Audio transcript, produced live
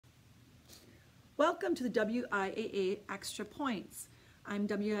Welcome to the WIAA Extra Points. I'm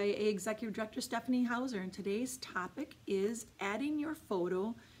WIAA Executive Director Stephanie Hauser, and today's topic is adding your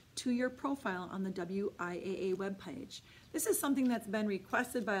photo to your profile on the WIAA webpage. This is something that's been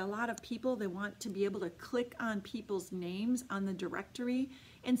requested by a lot of people. They want to be able to click on people's names on the directory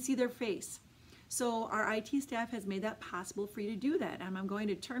and see their face. So our IT staff has made that possible for you to do that. And I'm going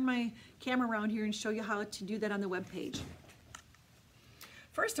to turn my camera around here and show you how to do that on the webpage.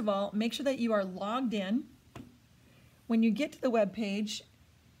 First of all, make sure that you are logged in. When you get to the web page,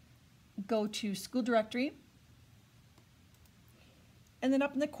 go to School Directory, and then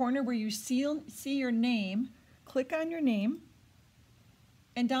up in the corner where you see your name, click on your name,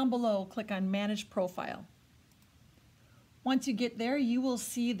 and down below, click on Manage Profile. Once you get there, you will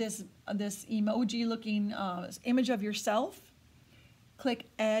see this emoji-looking image of yourself. Click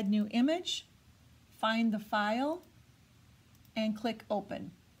Add New Image, find the file, and click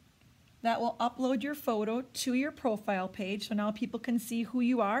Open. That will upload your photo to your profile page, so now people can see who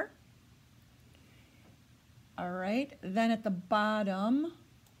you are. All right, then at the bottom,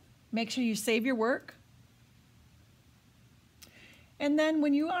 make sure you save your work. And then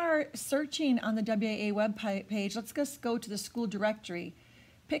when you are searching on the WIAA web page, let's just go to the school directory.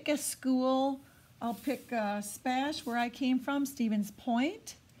 Pick a school. I'll pick SPASH, where I came from, Stevens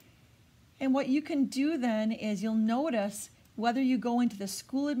Point. And what you can do then is you'll notice whether you go into the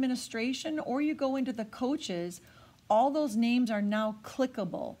school administration or you go into the coaches, all those names are now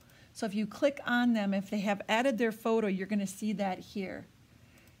clickable. So if you click on them, if they have added their photo, you're going to see that here.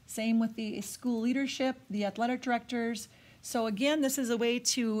 Same with the school leadership, the athletic directors. So again, this is a way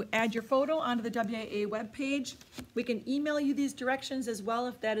to add your photo onto the WIAA webpage. We can email you these directions as well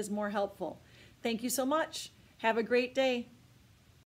if that is more helpful. Thank you so much. Have a great day.